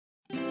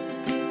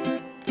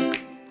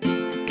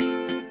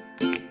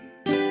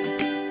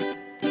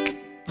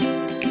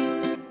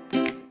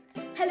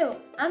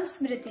I'm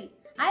Smriti.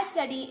 I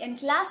study in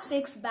Class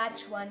 6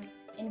 Batch 1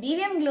 in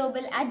BVM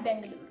Global at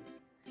Bengaluru.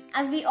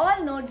 As we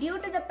all know, due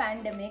to the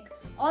pandemic,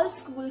 all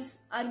schools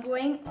are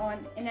going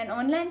on in an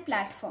online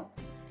platform.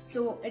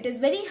 So it is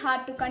very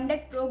hard to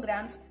conduct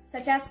programs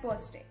such as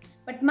Sports Day.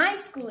 But my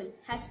school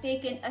has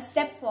taken a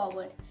step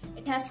forward.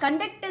 It has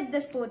conducted the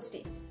Sports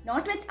Day,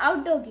 not with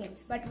outdoor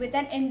games, but with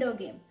an indoor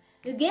game.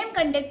 The game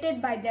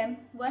conducted by them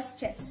was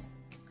chess.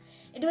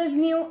 It was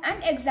new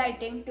and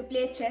exciting to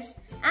play chess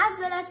as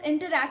well as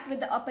interact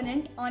with the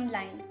opponent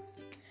online.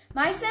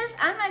 Myself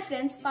and my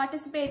friends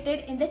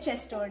participated in the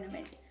chess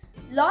tournament.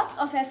 Lots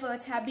of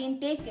efforts have been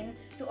taken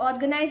to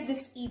organize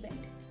this event,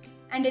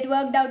 and it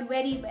worked out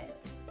very well.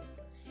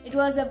 It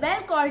was a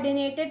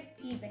well-coordinated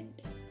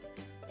event.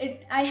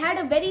 I had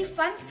a very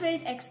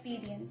fun-filled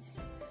experience,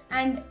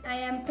 and I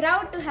am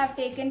proud to have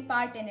taken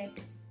part in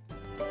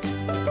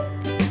it.